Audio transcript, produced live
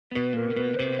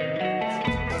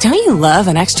Don't you love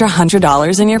an extra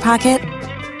 $100 in your pocket?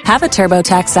 Have a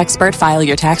TurboTax expert file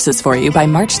your taxes for you by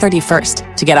March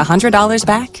 31st to get $100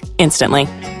 back instantly.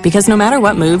 Because no matter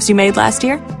what moves you made last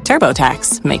year,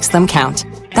 TurboTax makes them count.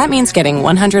 That means getting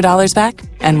 $100 back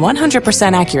and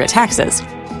 100% accurate taxes,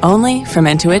 only from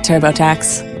Intuit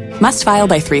TurboTax. Must file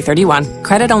by 3/31.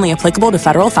 Credit only applicable to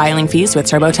federal filing fees with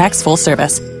TurboTax full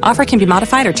service. Offer can be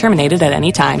modified or terminated at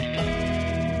any time.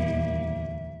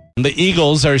 The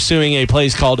Eagles are suing a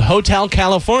place called Hotel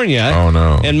California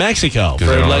in Mexico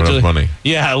for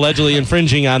allegedly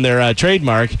infringing on their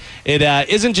trademark. It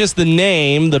isn't just the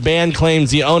name. The band claims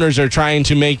the owners are trying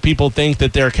to make people think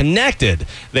that they're connected.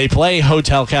 They play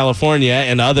Hotel California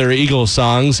and other Eagles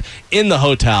songs in the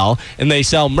hotel, and they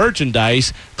sell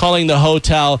merchandise calling the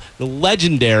hotel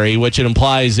legendary, which it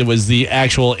implies it was the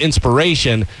actual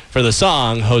inspiration for the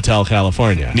song Hotel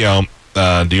California.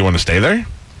 Do you want to stay there?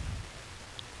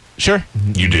 Sure.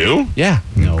 You do? Yeah.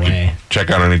 No way. Check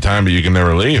out any time, but you can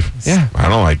never leave. Yeah. I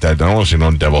don't like that. I don't want to see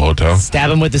no devil hotel. Stab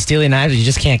him with the steely knives. You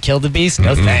just can't kill the beast.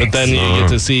 No thanks. But then you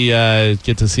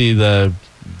get to see the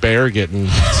bear getting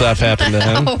stuff happen to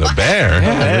him. The bear?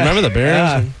 Yeah. Remember the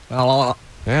bear?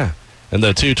 Yeah. And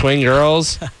the two twin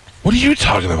girls. What are you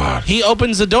talking about? He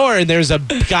opens the door and there's a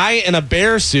guy in a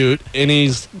bear suit and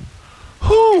he's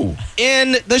who?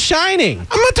 In The Shining.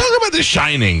 I'm not talking about The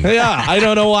Shining. Yeah, I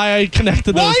don't know why I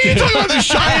connected those two. Why are you talking about The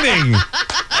Shining?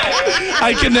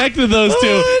 I connected those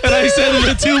two, and I said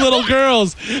the two little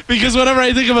girls, because whenever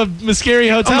I think of a scary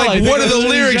hotel, I'm like, what are the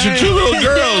lyrics of two little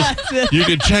girls? You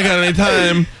can check out any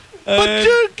time. But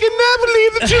you cannot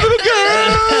believe the two little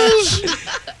girls.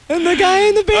 And the guy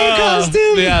in the bear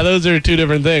costume. Yeah, those are two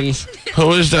different things. Who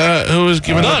was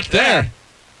giving Look, there.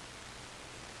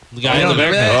 The guy in the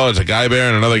bear costume. Oh, it's a guy bear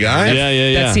and another guy?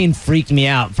 Yeah. That scene freaked me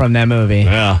out from that movie.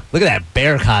 Yeah. Look at that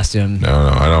bear costume. No,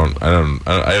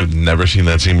 I have never seen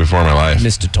that scene before in my life.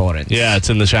 Mr. Torrance. Yeah, it's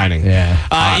in The Shining.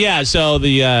 Yeah. So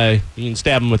you can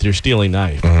stab him with your stealing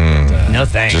knife. No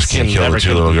thanks. Just can't kill the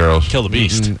two little girls. Kill the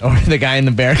beast. Or the guy in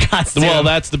the bear costume. Well,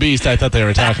 that's the beast I thought they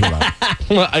were talking about.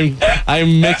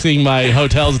 I'm mixing my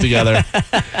hotels together.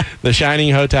 The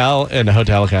Shining Hotel and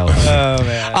Hotel California. Oh,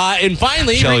 man. And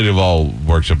finally... Shelley Duvall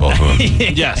works at both of them.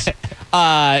 Yes.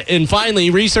 And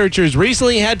finally, researchers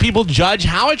recently had people judge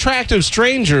how attractive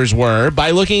strangers were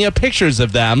by looking at pictures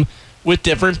of them with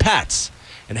different pets.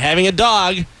 And having a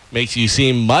dog makes you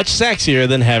seem much sexier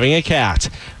than having a cat.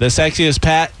 The sexiest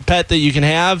pet that you can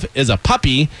have is a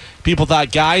puppy. People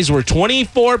thought guys were 24%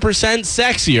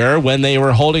 sexier when they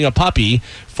were holding a puppy,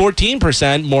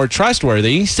 14% more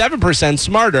trustworthy, 7%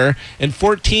 smarter, and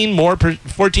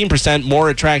 14% more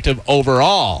attractive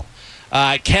overall.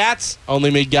 Cats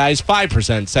only made guys 5%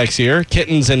 sexier.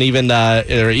 Kittens and even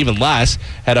less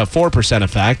had a 4%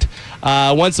 effect.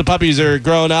 Once the puppies are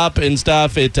grown up and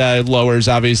stuff, it lowers,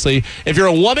 obviously. If you're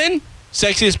a woman,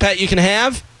 sexiest pet you can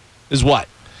have is what?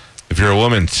 If you're a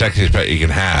woman, sexiest pet you can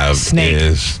have Snake.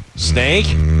 is... Snake?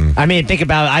 I mean, think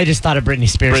about it. I just thought of Britney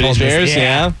Spears. Britney Spears,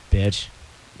 yeah. Bitch.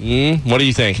 What do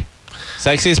you think?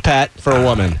 Sexiest pet for a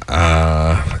woman?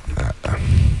 I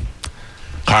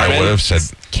would have said...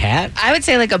 Cat? I would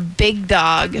say like a big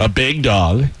dog. A big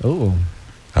dog. Ooh.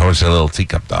 I would say a little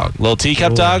teacup dog. Little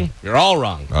teacup dog? You're all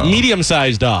wrong.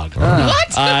 Medium-sized dog.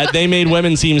 What? They made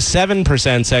women seem 7%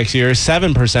 sexier,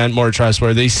 7% more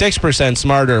trustworthy, 6%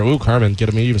 smarter. Ooh, Carmen, get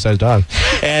a medium-sized dog.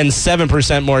 And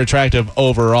 7% more attractive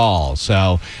overall.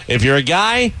 So if you're a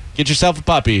guy, get yourself a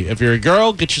puppy. If you're a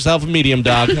girl, get yourself a medium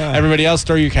dog. Everybody else,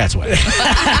 throw your cats away.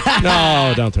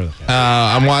 No, don't throw the cats.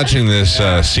 I'm watching this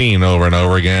scene over and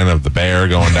over again of the bear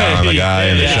going down on the guy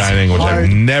in The Shining, which I've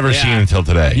never seen until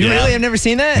today. You really have never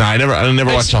seen that? No, I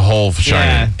never watched the whole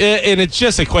Shining. And it's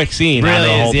just a quick scene. Really out of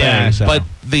the whole is, yeah. thing, so. But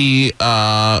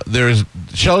there's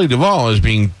Shelley Duvall is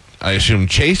being, I assume,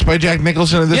 chased by Jack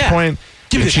Nicholson at this point.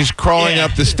 And she's crawling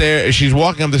up the stairs. She's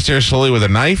walking up the stairs slowly with a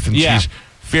knife, and she's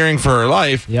fearing for her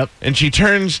life. Yep. And she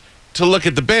turns to look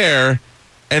at the bear,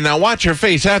 and now watch her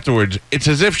face afterwards. It's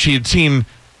as if she had seen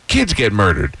kids get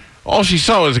murdered. All she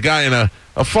saw was a guy in a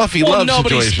fluffy love nobody's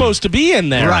situation. supposed to be in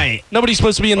there. Right. Nobody's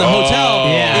supposed to be in the hotel.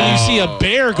 And you see a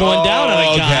bear going down on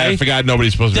a guy. Okay, I forgot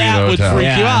nobody's supposed to be in the That would hotel.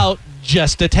 freak you out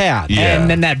just a tad. Yeah. And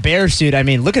then that bear suit. I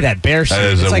mean, look at that bear suit.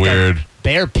 That is it's a like weird... a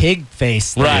bear pig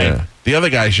face. Right. Yeah. The other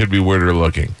guy should be weirder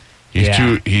looking. He's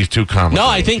too comical. No,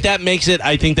 I think that makes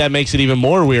it even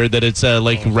more weird that it's a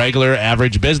regular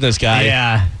average business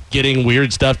guy getting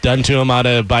weird stuff done to him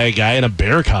by a guy in a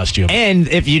bear costume. And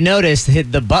if you notice,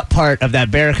 the butt part of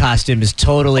that bear costume is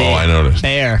totally I noticed.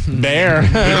 bear. Bear.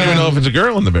 You don't even know if it's a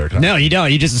girl in the bear costume. No, you don't.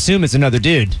 You just assume it's another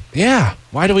dude. Yeah.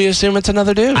 Why do we assume it's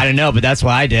another dude? I don't know, but that's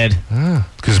why I did.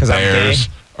 Because bears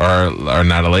are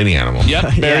not a lady animal.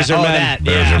 Yep, bears are men.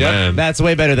 Bears are men. That's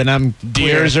way better than I'm.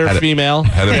 Deers are female.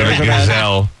 Had it been a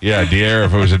gazelle. Yeah, deer.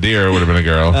 If it was a deer, it would have been a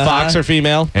girl. Fox are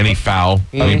female. Any fowl.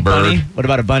 Any bird. Bunny? What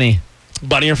about a bunny?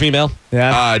 Bunny are female.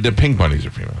 Yeah. The pink bunnies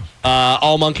are females.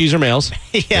 All monkeys are males.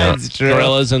 Yeah, it's true.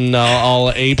 Gorillas and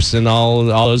all apes and all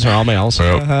those are all males.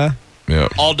 Yep.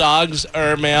 Yep. All dogs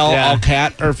are male. Yeah. All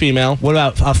cat are female. What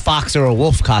about a fox or a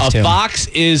wolf costume? A fox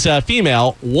is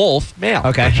female. Wolf male.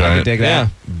 Okay, I can dig that.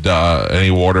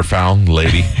 Any waterfowl,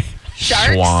 lady.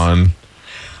 Sharks? Swan.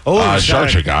 Oh,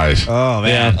 sharks are guys. Oh,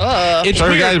 man. It's Sharks are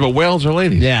weird. guys, but whales are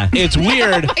ladies. Yeah. It's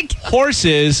weird. my God.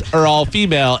 Horses are all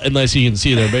female unless you can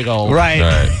see their big old. Right.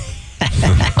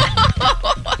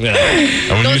 Yeah. And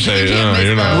when you Those say, you can't miss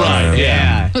you're not those. lying.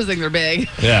 Yeah. Those things are big.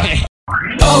 Yeah.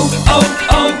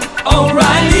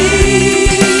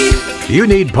 O'Reilly. You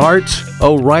need parts?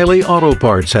 O'Reilly Auto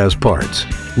Parts has parts.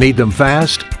 Need them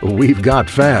fast? We've got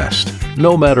fast.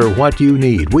 No matter what you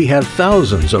need, we have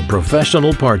thousands of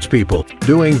professional parts people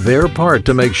doing their part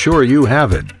to make sure you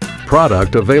have it.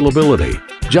 Product availability.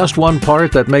 Just one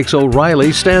part that makes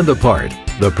O'Reilly stand apart.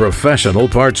 The professional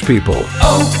parts people.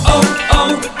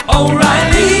 O'Reilly.